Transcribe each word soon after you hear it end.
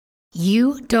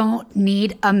You don't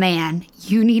need a man.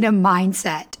 You need a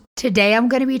mindset. Today, I'm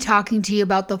going to be talking to you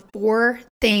about the 4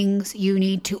 things you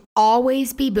need to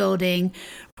always be building,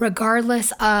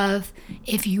 regardless of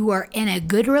if you are in a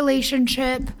good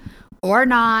relationship or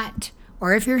not,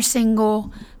 or if you're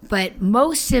single. But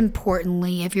most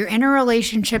importantly, if you're in a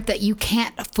relationship that you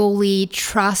can't fully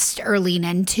trust or lean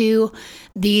into,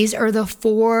 these are the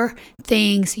 4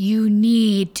 things you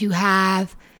need to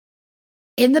have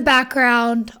in the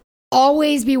background.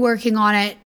 Always be working on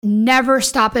it. Never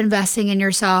stop investing in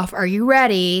yourself. Are you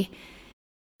ready?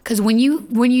 Because when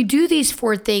you do these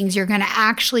 4 things, you're going to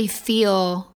actually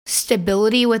feel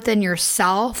stability within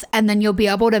yourself, and then you'll be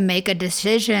able to make a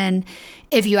decision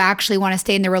if you actually want to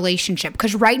stay in the relationship.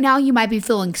 Because right now you might be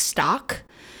feeling stuck.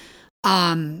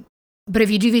 But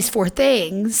if you do these 4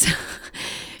 things,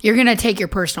 you're going to take your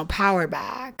personal power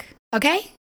back.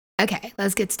 Okay,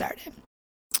 let's get started.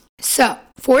 So,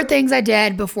 4 things I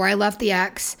did before I left the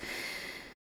ex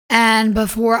and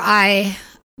before I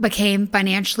became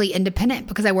financially independent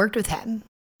because I worked with him.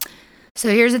 So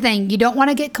here's the thing. You don't want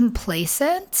to get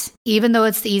complacent, even though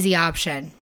it's the easy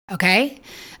option, okay?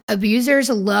 Abusers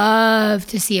love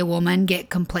to see a woman get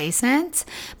complacent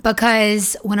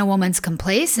because when a woman's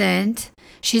complacent,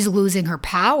 she's losing her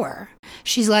power.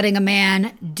 She's letting a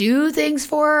man do things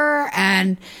for her.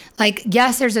 And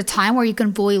yes, there's a time where you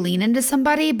can fully lean into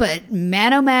somebody, but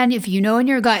man, oh man, if you know in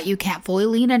your gut you can't fully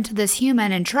lean into this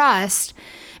human and trust,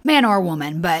 man or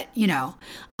woman. But,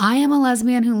 I am a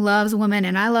lesbian who loves women,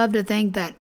 and I love to think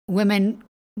that women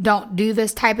don't do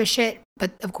this type of shit.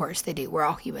 But of course they do. We're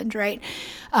all humans, right?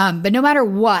 But no matter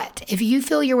what, if you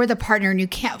feel you're with a partner and you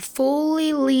can't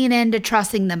fully lean into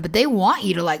trusting them, but they want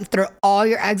you to throw all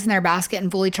your eggs in their basket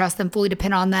and fully trust them, fully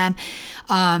depend on them.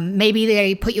 Maybe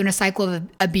they put you in a cycle of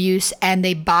abuse and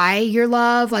they buy your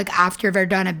love. After they're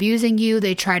done abusing you,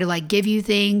 they try to give you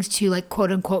things to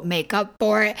quote unquote make up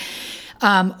for it.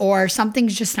 Or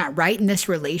something's just not right in this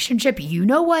relationship. You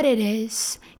know what it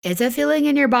is. It's a feeling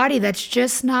in your body that's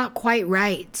just not quite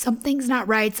right. Something's not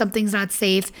right. Something's not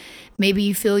safe. Maybe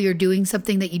you feel you're doing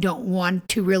something that you don't want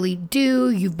to really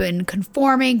do. You've been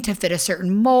conforming to fit a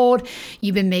certain mold.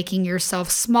 You've been making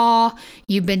yourself small.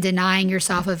 You've been denying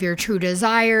yourself of your true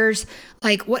desires.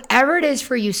 Whatever it is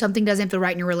for you, something doesn't feel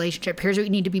right in your relationship. Here's what you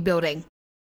need to be building.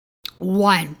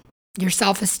 1, your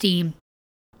self-esteem.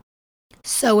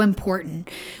 So important.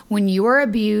 When you are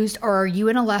abused or are you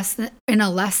in a less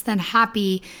than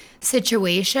happy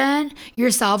situation,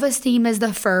 your self-esteem is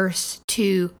the first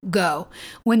to go.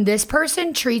 When this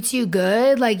person treats you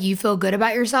good, you feel good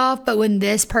about yourself, but when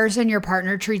this person, your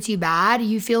partner, treats you bad,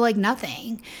 you feel like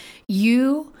nothing.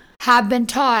 You have been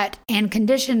taught and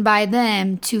conditioned by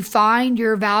them to find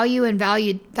your value and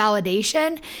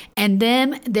validation and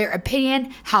them, their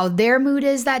opinion, how their mood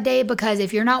is that day. Because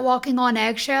if you're not walking on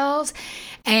eggshells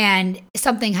and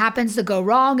something happens to go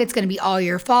wrong, it's going to be all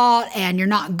your fault and you're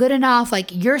not good enough.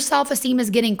 Your self-esteem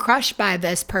is getting crushed by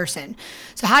this person.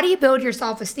 So how do you build your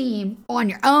self-esteem on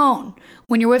your own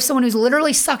when you're with someone who's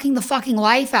literally sucking the fucking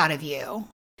life out of you?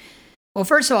 Well,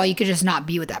 first of all, you could just not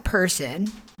be with that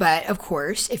person. But of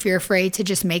course, if you're afraid to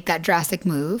just make that drastic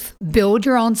move, build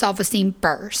your own self-esteem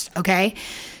first, okay?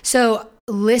 So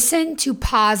listen to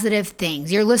positive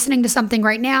things. You're listening to something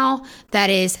right now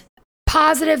that is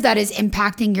positive, that is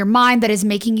impacting your mind, that is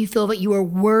making you feel that you are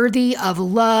worthy of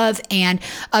love and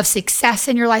of success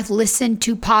in your life. Listen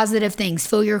to positive things.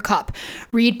 Fill your cup.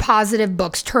 Read positive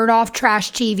books. Turn off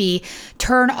trash TV.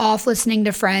 Turn off listening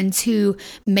to friends who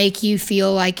make you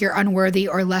feel like you're unworthy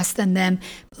or less than them.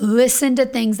 Listen to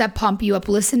things that pump you up.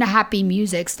 Listen to happy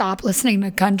music. Stop listening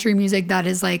to country music that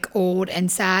is old and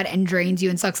sad and drains you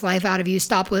and sucks life out of you.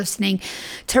 Stop listening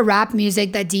to rap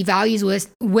music that devalues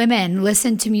women.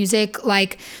 Listen to music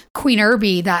like Queen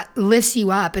Irby that lifts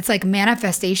you up. It's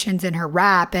manifestations in her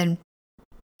rap. And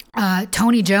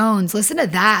Tony Jones, listen to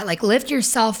that. Lift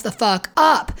yourself the fuck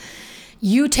up.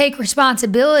 You take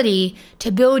responsibility to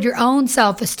build your own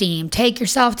self-esteem. Take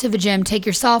yourself to the gym. Take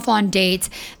yourself on dates.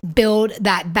 Build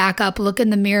that back up. Look in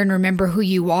the mirror and remember who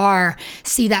you are.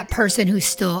 See that person who's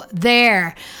still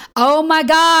there. Oh my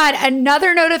God,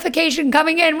 another notification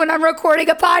coming in when I'm recording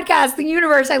a podcast. The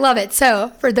universe, I love it. So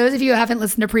for those of you who haven't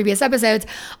listened to previous episodes,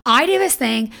 I do this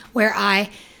thing where I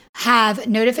have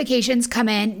notifications come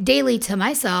in daily to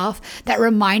myself that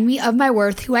remind me of my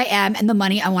worth, who I am, and the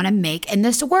money I want to make in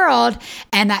this world,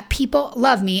 and that people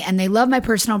love me and they love my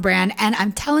personal brand. And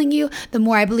I'm telling you, the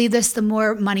more I believe this, the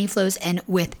more money flows in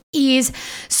with ease.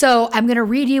 So I'm going to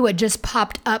read you what just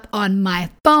popped up on my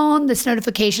phone. This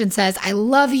notification says, I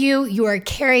love you. You are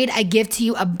carried. I give to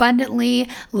you abundantly.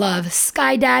 Love,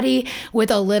 Sky Daddy, with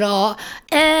a little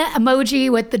emoji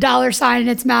with the $ in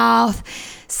its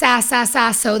mouth. Sass, sass,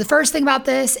 sass. So the first thing about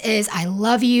this is I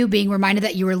love you, being reminded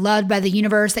that you are loved by the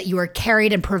universe, that you are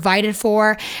carried and provided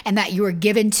for, and that you are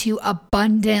given to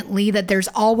abundantly, that there's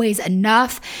always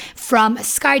enough. From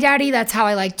Sky Daddy, that's how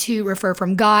I like to refer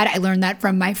from God. I learned that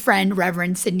from my friend,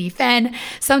 Reverend Sydney Fenn.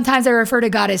 Sometimes I refer to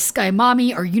God as Sky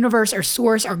Mommy or universe or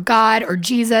source or God or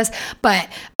Jesus, but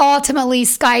ultimately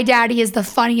Sky Daddy is the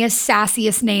funniest,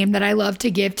 sassiest name that I love to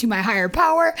give to my higher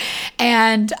power.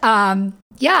 And,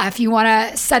 yeah, if you want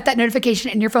to set that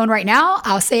notification in your phone right now,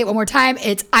 I'll say it one more time.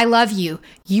 It's I love you.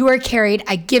 You are carried.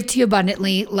 I give to you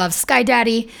abundantly. Love, Sky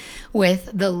Daddy, with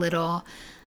the little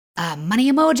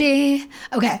money emoji.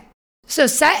 Okay. So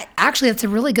actually, that's a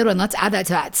really good one. Let's add that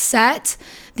to that. Set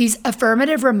these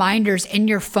affirmative reminders in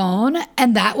your phone,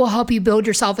 and that will help you build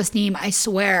your self-esteem. I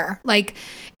swear. Like,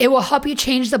 it will help you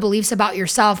change the beliefs about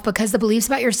yourself, because the beliefs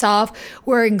about yourself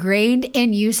were ingrained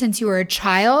in you since you were a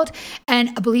child.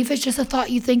 And a belief is just a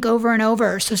thought you think over and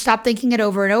over. So stop thinking it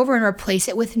over and over and replace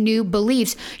it with new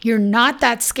beliefs. You're not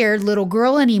that scared little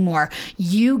girl anymore.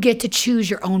 You get to choose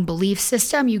your own belief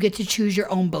system. You get to choose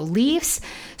your own beliefs.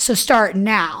 So start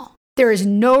now. There is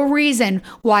no reason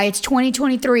why it's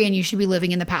 2023 and you should be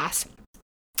living in the past.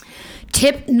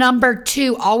 Tip number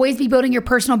 2, always be building your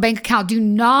personal bank account. Do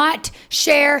not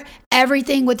share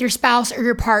everything with your spouse or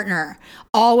your partner.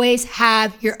 Always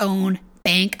have your own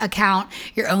bank account,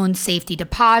 your own safety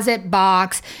deposit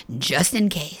box, just in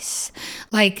case.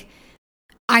 Like,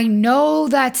 I know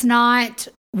that's not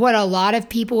what a lot of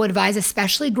people advise,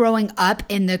 especially growing up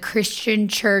in the Christian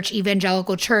church,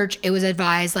 evangelical church. It was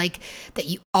advised like that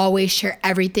you always share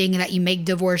everything and that you make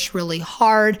divorce really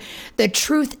hard. The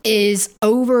truth is,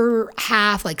 over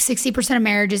half, like 60% of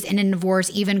marriages end in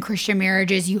divorce, even Christian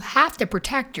marriages. You have to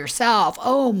protect yourself.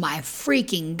 Oh my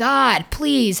freaking God,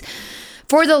 please.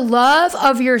 For the love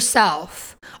of yourself,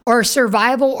 or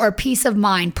survival or peace of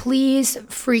mind, please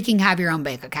freaking have your own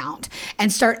bank account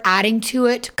and start adding to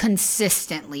it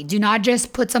consistently. Do not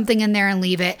just put something in there and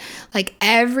leave it. Like,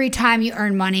 every time you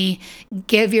earn money,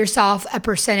 give yourself a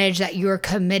percentage that you're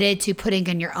committed to putting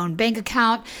in your own bank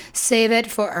account. Save it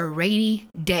for a rainy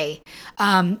day.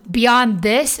 Beyond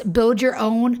this, build your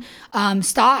own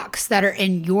stocks that are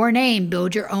in your name.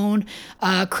 Build your own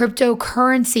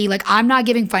cryptocurrency. Like, I'm not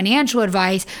giving financial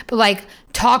advice, but like,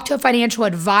 talk to a financial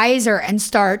advisor and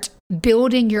start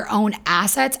building your own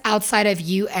assets outside of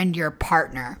you and your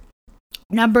partner.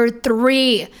 Number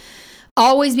 3,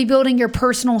 always be building your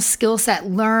personal skill set.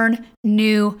 Learn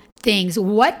new things.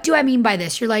 What do I mean by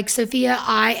this? You're like, Sophia,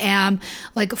 I am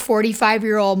like a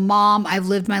 45-year-old mom. I've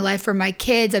lived my life for my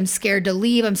kids. I'm scared to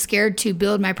leave. I'm scared to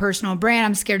build my personal brand.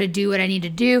 I'm scared to do what I need to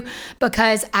do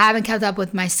because I haven't kept up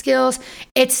with my skills.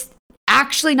 It's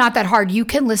actually not that hard. You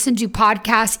can listen to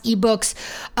podcasts, ebooks.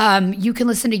 You can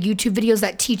listen to YouTube videos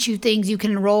that teach you things. You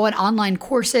can enroll in online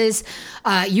courses.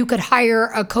 You could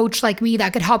hire a coach like me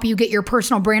that could help you get your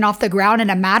personal brand off the ground in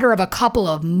a matter of a couple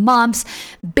of months.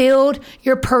 Build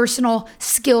your personal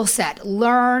skill set.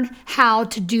 Learn how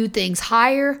to do things.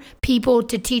 Hire people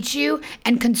to teach you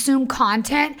and consume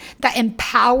content that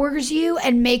empowers you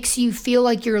and makes you feel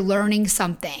like you're learning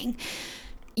something.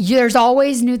 There's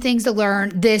always new things to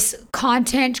learn. This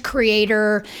content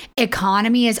creator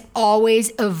economy is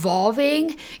always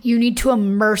evolving. You need to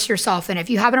immerse yourself in it. If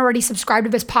you haven't already subscribed to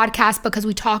this podcast, because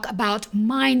we talk about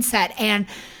mindset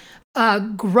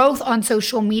and growth on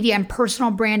social media and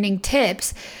personal branding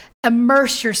tips,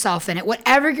 immerse yourself in it.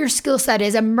 Whatever your skill set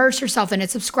is, immerse yourself in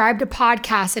it. Subscribe to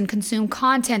podcasts and consume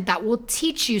content that will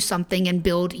teach you something and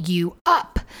build you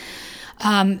up.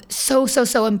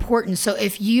 So important. So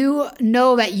if you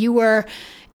know that you were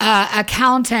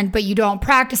accountant, but you don't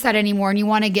practice that anymore, and you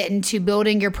want to get into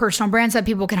building your personal brand so that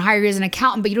people can hire you as an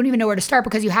accountant, but you don't even know where to start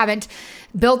because you haven't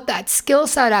built that skill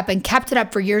set up and kept it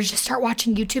up for years, just start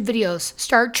watching YouTube videos.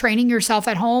 Start training yourself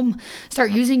at home. Start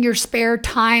using your spare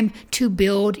time to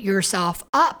build yourself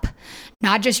up.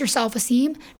 Not just your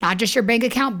self-esteem, not just your bank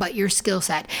account, but your skill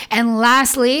set. And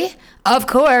lastly, of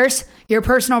course, your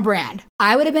personal brand.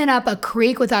 I would have been up a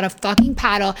creek without a fucking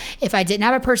paddle if I didn't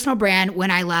have a personal brand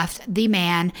when I left the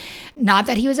man. Not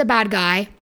that he was a bad guy,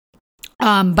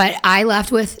 but I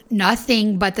left with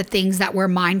nothing but the things that were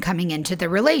mine coming into the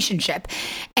relationship.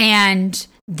 And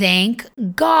Thank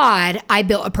God I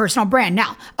built a personal brand.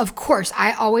 Now, of course,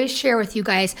 I always share with you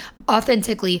guys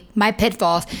authentically my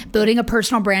pitfalls, building a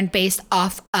personal brand based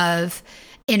off of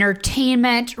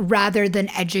entertainment rather than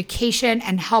education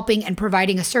and helping and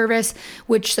providing a service,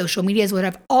 which social media is what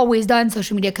I've always done,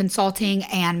 social media consulting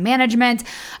and management.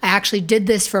 I actually did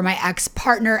this for my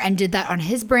ex-partner and did that on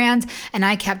his brands, and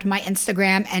I kept my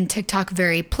Instagram and TikTok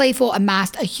very playful,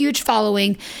 amassed a huge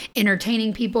following,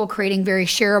 entertaining people, creating very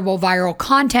shareable viral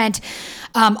content,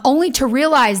 only to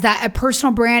realize that a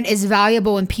personal brand is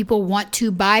valuable and people want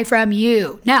to buy from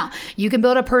you. Now, you can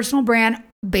build a personal brand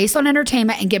based on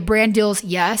entertainment and get brand deals.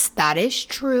 Yes, that is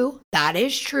true. That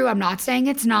is true. I'm not saying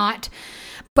it's not.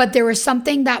 But there was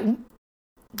something that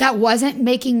wasn't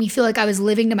making me feel like I was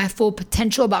living to my full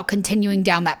potential about continuing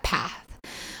down that path.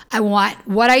 I want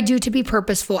what I do to be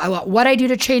purposeful. I want what I do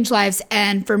to change lives.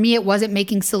 And for me, it wasn't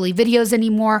making silly videos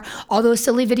anymore. Although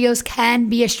silly videos can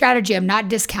be a strategy, I'm not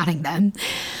discounting them.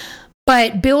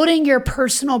 But building your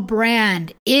personal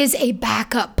brand is a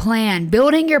backup plan.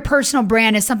 Building your personal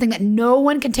brand is something that no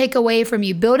one can take away from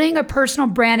you. Building a personal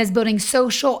brand is building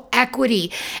social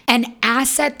equity, an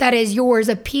asset that is yours,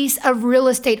 a piece of real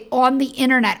estate on the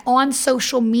internet, on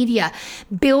social media.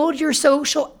 Build your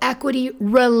social equity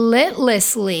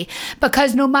relentlessly,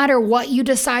 because no matter what you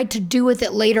decide to do with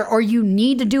it later, or you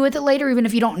need to do with it later, even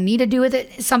if you don't need to do with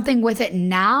it, something with it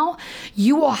now,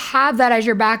 you will have that as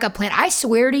your backup plan. I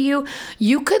swear to you,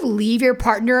 you could leave your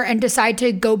partner and decide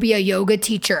to go be a yoga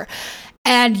teacher,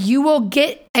 and you will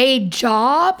get a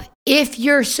job if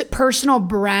your personal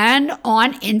brand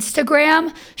on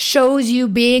Instagram shows you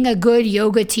being a good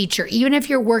yoga teacher. Even if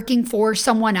you're working for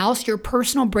someone else, your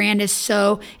personal brand is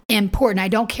so important. I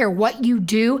don't care what you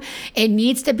do. It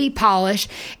needs to be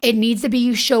polished. It needs to be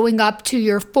you showing up to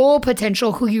your full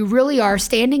potential, who you really are,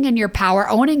 standing in your power,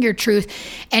 owning your truth,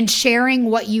 and sharing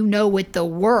what you know with the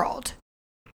world.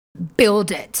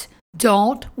 Build it.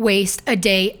 Don't waste a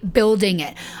day building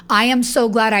it. I am so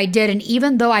glad I did. And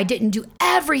even though I didn't do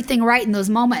everything right in those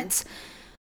moments,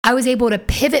 I was able to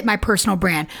pivot my personal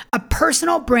brand. A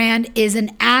personal brand is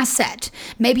an asset.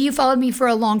 Maybe you followed me for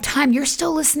a long time. You're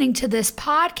still listening to this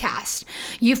podcast.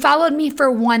 You followed me for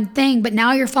one thing, but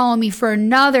now you're following me for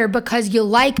another because you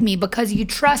like me, because you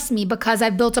trust me, because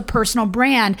I've built a personal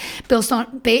brand built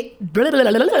on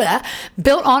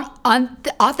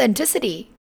authenticity.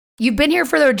 You've been here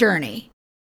for their journey.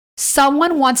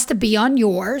 Someone wants to be on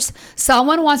yours.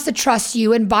 Someone wants to trust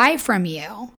you and buy from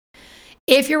you.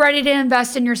 If you're ready to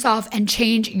invest in yourself and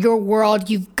change your world,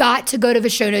 you've got to go to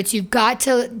the show notes. You've got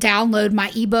to download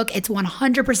my ebook. It's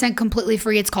 100% completely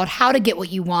free. It's called How to Get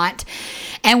What You Want.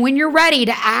 And when you're ready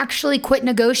to actually quit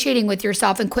negotiating with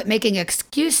yourself and quit making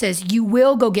excuses, you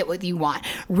will go get what you want.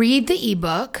 Read the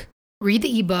ebook,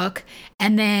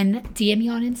 and then DM me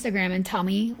on Instagram and tell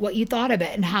me what you thought of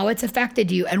it and how it's affected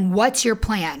you and what's your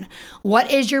plan. What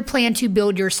is your plan to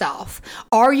build yourself?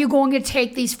 Are you going to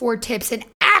take these 4 tips and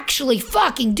actually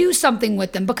fucking do something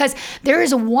with them? Because there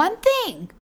is one thing.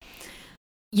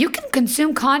 You can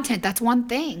consume content. That's one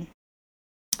thing.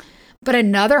 But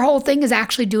another whole thing is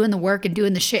actually doing the work and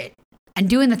doing the shit and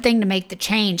doing the thing to make the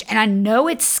change. And I know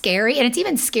it's scary, and it's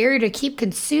even scarier to keep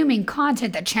consuming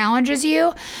content that challenges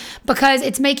you, because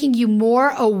it's making you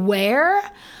more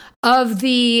aware of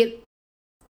the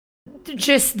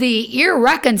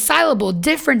irreconcilable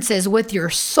differences with your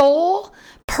soul,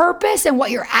 purpose, and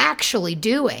what you're actually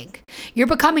doing. You're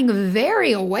becoming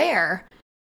very aware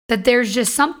that there's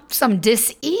just some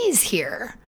dis-ease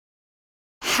here.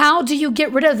 How do you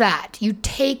get rid of that? You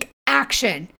take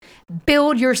action.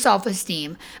 Build your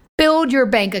self-esteem, build your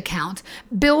bank account,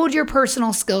 build your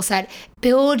personal skill set,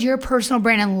 build your personal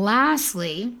brand. And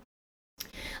lastly,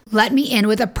 let me end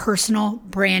with a personal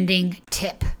branding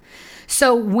tip.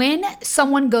 So when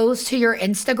someone goes to your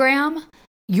Instagram,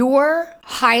 your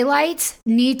highlights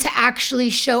need to actually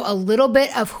show a little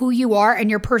bit of who you are and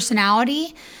your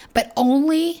personality, but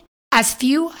only as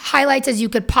few highlights as you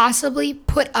could possibly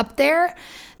put up there.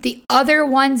 The other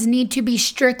ones need to be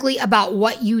strictly about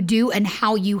what you do and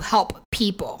how you help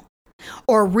people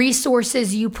or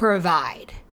resources you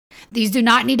provide. These do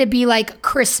not need to be like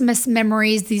Christmas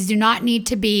memories. These do not need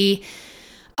to be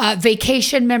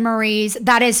vacation memories.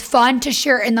 That is fun to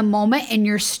share in the moment in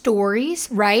your stories,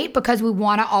 right? Because we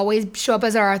want to always show up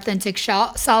as our authentic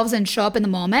selves and show up in the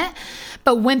moment.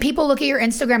 But when people look at your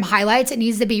Instagram highlights, it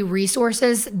needs to be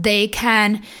resources they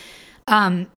can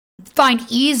find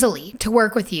easily to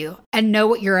work with you and know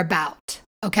what you're about.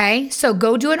 Okay, so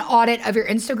go do an audit of your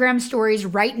Instagram stories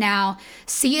right now.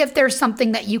 See if there's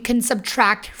something that you can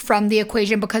subtract from the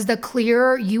equation, because the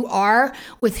clearer you are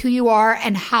with who you are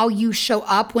and how you show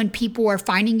up when people are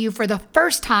finding you for the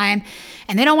first time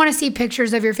and they don't want to see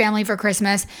pictures of your family for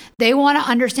Christmas, they want to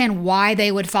understand why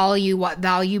they would follow you, what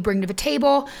value you bring to the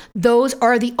table. Those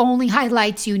are the only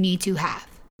highlights you need to have.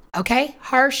 Okay,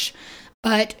 harsh,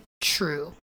 but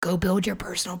true. Go build your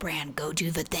personal brand. Go do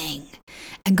the thing.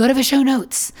 And go to the show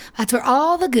notes. That's where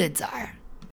all the goods are.